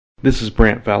This is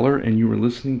Brant Fowler, and you are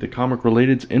listening to Comic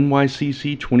Related's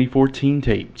NYCC 2014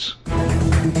 tapes.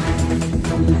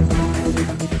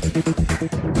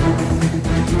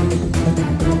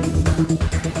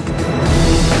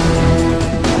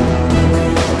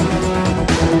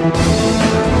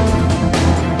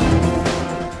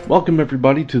 Welcome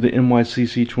everybody to the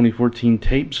NYCC 2014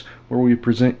 tapes, where we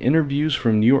present interviews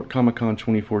from New York Comic Con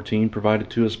 2014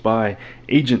 provided to us by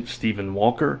Agent Stephen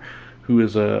Walker, who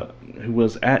was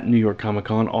at New York Comic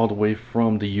Con all the way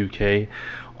from the UK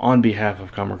on behalf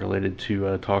of Comic Related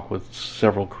to talk with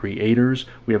several creators.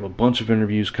 We have a bunch of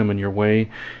interviews coming your way,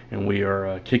 and we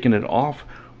are kicking it off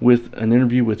with an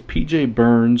interview with PJ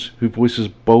Byrne, who voices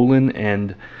Bolin,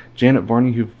 and Janet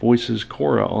Varney, who voices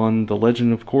Korra on the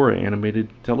Legend of Korra animated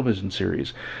television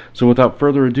series. So without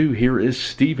further ado, here is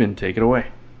Stephen. Take it away.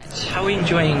 How are you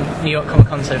enjoying New York Comic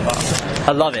Con so far?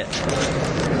 I love it.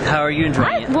 How are you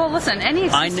enjoying it? Well, listen, any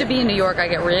excuse to be in New York, I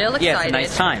get real excited. Yeah, it's a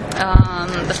nice time.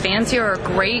 The fans here are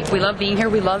great. We love being here.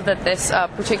 We love that this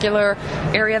particular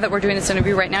area that we're doing this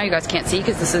interview right now, you guys can't see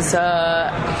because this is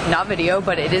not video,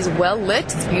 but it is well lit.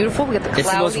 It's beautiful. We got the cloudy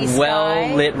sky. It's the most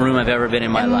well lit room I've ever been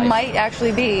in my life. It might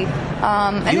actually be.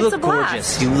 And you it's look a blast.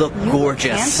 gorgeous. You look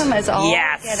gorgeous. Handsome as all.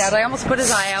 Yes. Get out. I almost put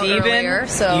his eye out earlier.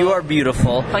 So you are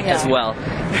beautiful as well.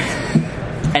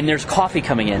 And there's coffee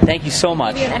coming in. Thank you so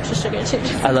much. Maybe an extra sugar too.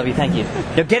 I love you. Thank you.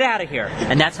 Now get out of here.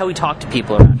 And that's how we talk to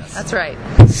people around us. That's right.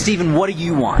 Stephen, what do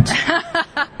you want?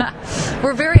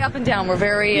 We're very up and down. We're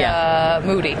very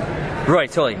moody.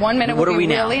 Right, totally. 1 minute what would are we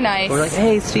be now? really nice. We're like,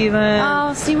 hey, Stephen.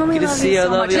 Oh, Stephen, we love you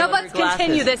so much. Now let's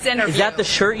continue this interview. Is that the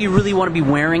shirt you really want to be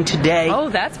wearing today? Oh,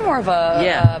 that's more of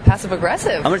a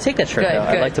passive-aggressive. I'm going to take that shirt, though.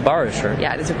 I'd like to borrow a shirt.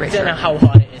 Yeah, it is a great shirt. I don't know how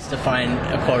hard it is to find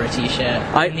a Korra t-shirt.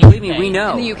 Believe me, we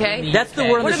know. In the UK? That's the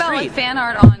word on the street. What about like fan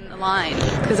art online?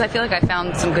 Because I feel like I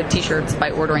found some good t-shirts by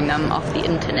ordering them off the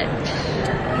internet.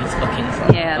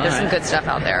 Yeah, there's some good stuff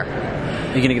out there.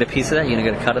 Are you going to get a piece of that? Are you going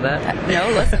to get a cut of that? No,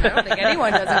 listen, I don't think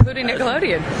anyone does, including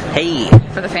Nickelodeon. Hey.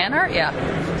 For the fan art? Yeah.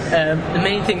 The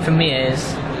main thing for me is,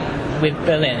 with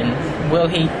Berlin, will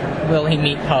he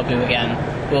meet Pabu again?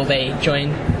 Will they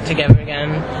join together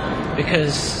again?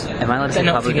 Because am I allowed to they're say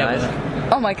not Pabu together.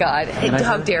 dies? Oh my god,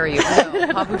 how dare you.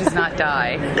 No, Pabu does not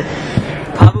die.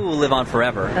 Pabu will live on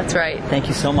forever. That's right. Thank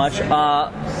you so much.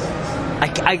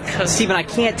 Stephen, I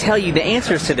can't tell you the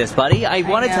answers to this, buddy. I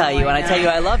want to tell you, and I tell you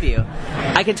I love you.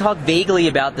 I can talk vaguely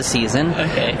about the season.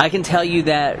 Okay. I can tell you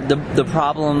that the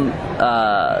problem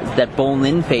that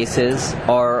Bolin faces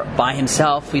are by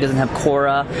himself. He doesn't have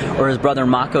Korra or his brother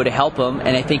Mako to help him,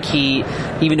 and I think he,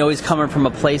 even though he's coming from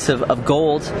a place of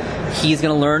gold, he's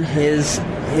going to learn his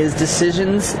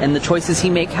decisions and the choices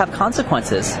he makes have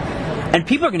consequences. And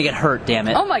people are going to get hurt, damn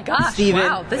it. Oh my gosh, Steven,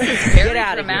 wow, this is very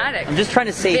get dramatic. I'm just trying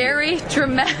to save you. Very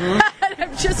dramatic. Mm-hmm.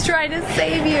 I'm just trying to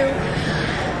save you.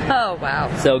 Oh,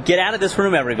 wow. So get out of this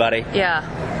room, everybody. Yeah.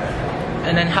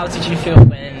 And then how did you feel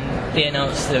when they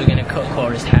announced they were going to cut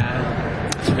Korra's hair?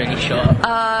 It's really short.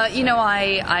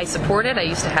 I support it. I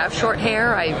used to have short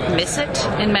hair. I miss it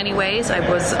in many ways. I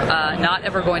was not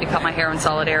ever going to cut my hair in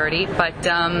solidarity, but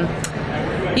I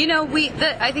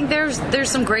think there's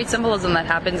some great symbolism that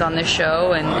happens on this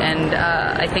show, and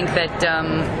I think that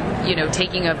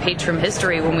taking a page from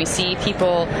history, when we see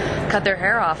people cut their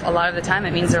hair off, a lot of the time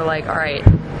it means they're like, all right,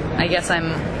 I guess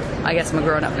I'm a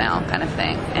grown up now, kind of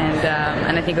thing,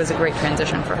 and I think it was a great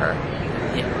transition for her.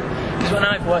 Yeah. Because when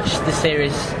I've watched the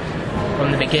series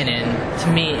from the beginning, to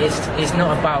me it's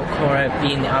not about Korra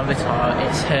being the Avatar,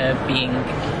 it's her being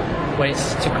where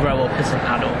it's to grow up as an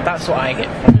adult. That's what I get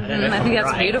from it. I think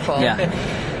that's beautiful. Yeah.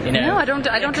 No, I don't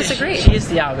disagree. She is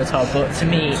the Avatar, but to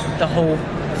me, the whole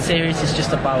series is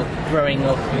just about growing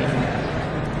up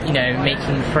and,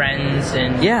 making friends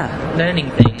and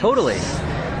learning things. Totally.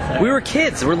 We were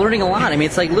kids. We're learning a lot. I mean,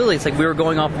 it's like literally, it's like we were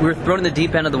thrown in the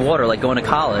deep end of the water, like going to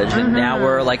college, and now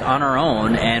we're like on our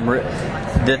own, and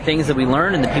the things that we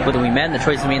learned and the people that we met and the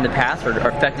choices we made in the past are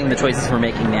affecting the choices we're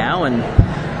making now, and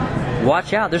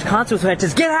watch out, there's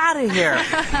consequences. Get out of here.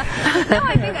 No,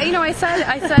 I think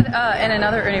I said in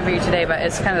another interview today, but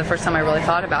it's kind of the first time I really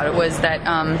thought about it, was that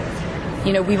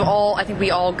we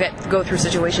all go through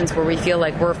situations where we feel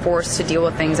like we're forced to deal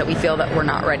with things that we feel that we're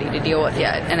not ready to deal with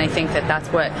yet. And I think that that's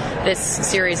what this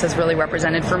series has really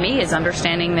represented for me, is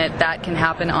understanding that can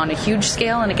happen on a huge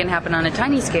scale and it can happen on a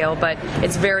tiny scale, but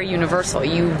it's very universal.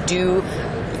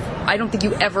 I don't think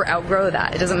you ever outgrow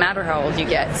that. It doesn't matter how old you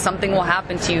get. Something will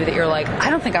happen to you that you're like, I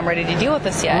don't think I'm ready to deal with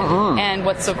this yet. And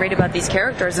what's so great about these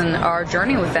characters and our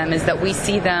journey with them is that we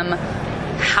see them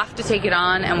have to take it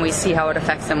on, and we see how it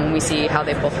affects them, and we see how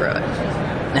they pull through it.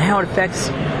 And how it affects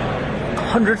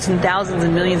hundreds and thousands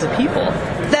and millions of people.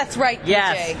 That's right, PJ.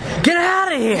 Yes. Get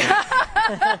out of here!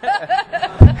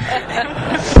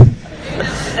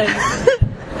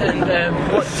 And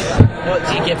what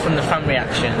do you get from the fan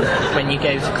reaction when you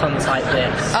go to cons like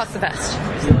this? Oh, it's the best.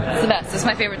 It's the best. It's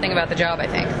my favorite thing about the job, I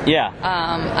think. Yeah.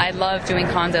 I love doing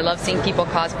cons. I love seeing people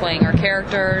cosplaying our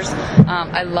characters.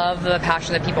 I love the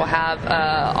passion that people have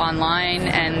online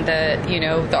and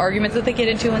the arguments that they get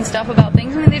into and stuff about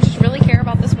things. I mean, they just really care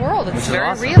about this world. It's very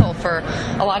awesome. real for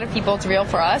a lot of people. It's real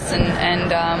for us,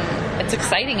 and it's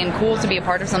exciting and cool to be a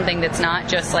part of something that's not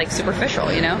just like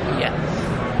superficial, you know? Yeah.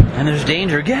 And there's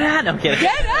danger. Get out! I'm kidding.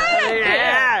 Get out of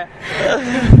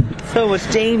Yeah. So much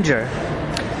danger.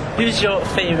 Who's your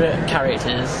favourite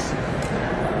characters?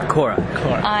 Korra.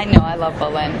 Korra. I know, I love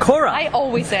Bolin. Korra. I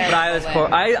always say But I was Bolin.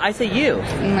 Korra. I say you.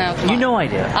 No, come You on. know I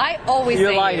do. I always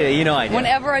You're say lying to you know I do.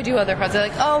 Whenever I do other cons, they're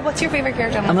like, "Oh, what's your favorite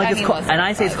character?" I'm like, I it's mean, called, listen, and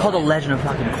I say it's called the Legend of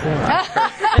fucking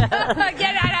Korra.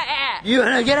 Get out of here! You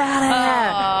wanna get out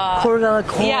of here?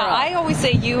 Korra. Yeah, I always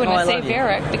say you, and Oh, I I say love you.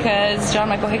 Varric because John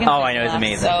Michael Higgins. Oh, I know, he's laughs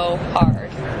amazing. So hard.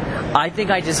 I think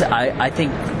I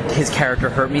think his character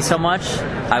hurt me so much.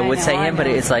 I would say him, but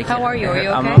it's like. How are you? Are you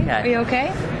okay? I'm okay. Are you okay?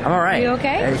 I'm alright. Are you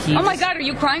okay? He Oh my just- God, are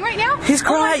you crying right now? He's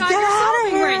crying. Oh my God, Get you're out of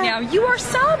sobbing here. right now. You are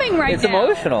sobbing right It's now.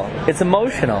 emotional. It's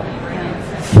emotional.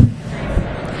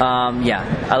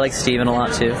 Yeah, I like Steven a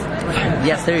lot too.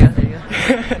 Yes, there you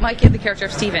go. My kid, the character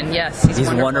of Steven, yes, He's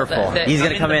wonderful. He's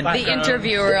gonna come in. The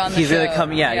interviewer on the He's show. gonna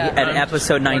come. Yeah, at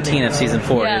episode 19 of season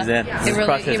 4. Yeah. He's in.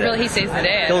 He saves the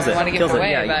day. Kills I it. don't want to give Kills it it,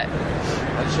 away, yeah.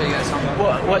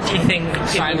 but What do you think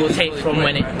people will take from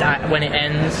when it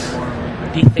ends?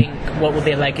 Do you think what will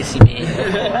their legacy be?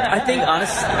 I think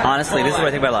honestly, this is what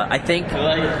I think about a lot. I think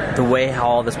the way how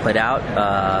all this played out,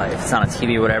 if it's not on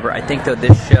TV or whatever, I think that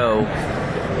this show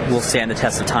will stand the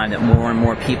test of time. That more and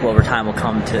more people over time will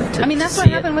come to I mean, that's see what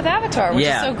it. happened with Avatar, which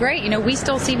Yeah. is so great. You know, we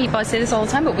still see people, I say this all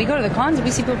the time, but we go to the cons and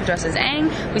we see people dressed as Aang,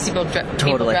 we see people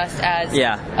dressed as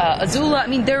Azula. I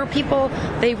mean, there are people,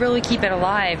 they really keep it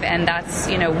alive, and that's,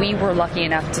 you know, we were lucky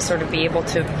enough to sort of be able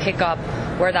to pick up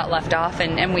where that left off,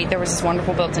 and there was this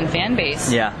wonderful built-in fan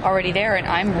base already there, and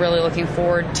I'm really looking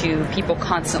forward to people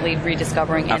constantly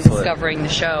rediscovering and discovering the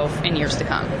show in years to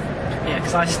come. Yeah,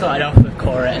 because I started off with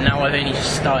Korra, and now I've only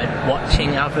just started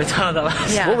watching Avatar the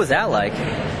last. What was that like?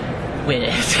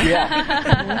 Weird.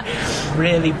 Yeah.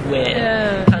 Really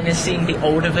weird. Kind of seeing the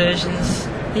older versions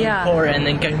of Korra and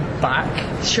then going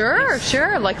back. Sure,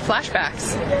 like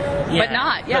flashbacks. But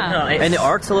not, And the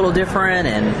art's a little different,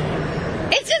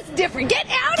 and it's just different. Get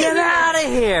out of get here! out of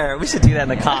here! We should do that in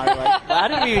the con. Like, how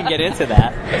did we even get into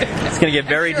that? It's gonna get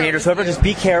very dangerous. So everyone just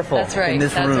be careful in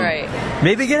this room. That's right.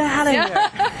 Maybe get out of here.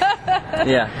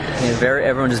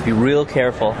 Everyone just be real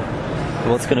careful.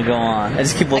 What's gonna go on? I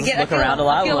just keep looking around a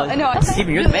lot.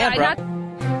 Steven, you're the man, bro.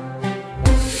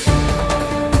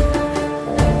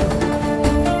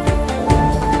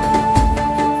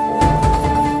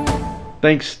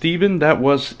 Thanks, Stephen. That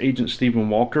was Agent Stephen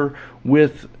Walker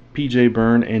with PJ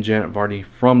Byrne and Janet Varney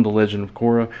from The Legend of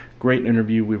Korra. Great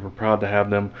interview. We were proud to have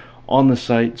them on the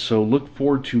site. So look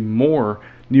forward to more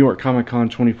New York Comic Con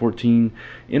 2014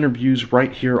 interviews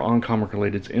right here on Comic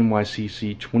Related's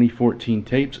NYCC 2014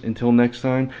 tapes. Until next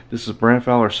time, this is Brant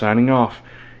Fowler signing off.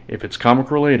 If it's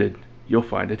comic related, you'll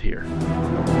find it here.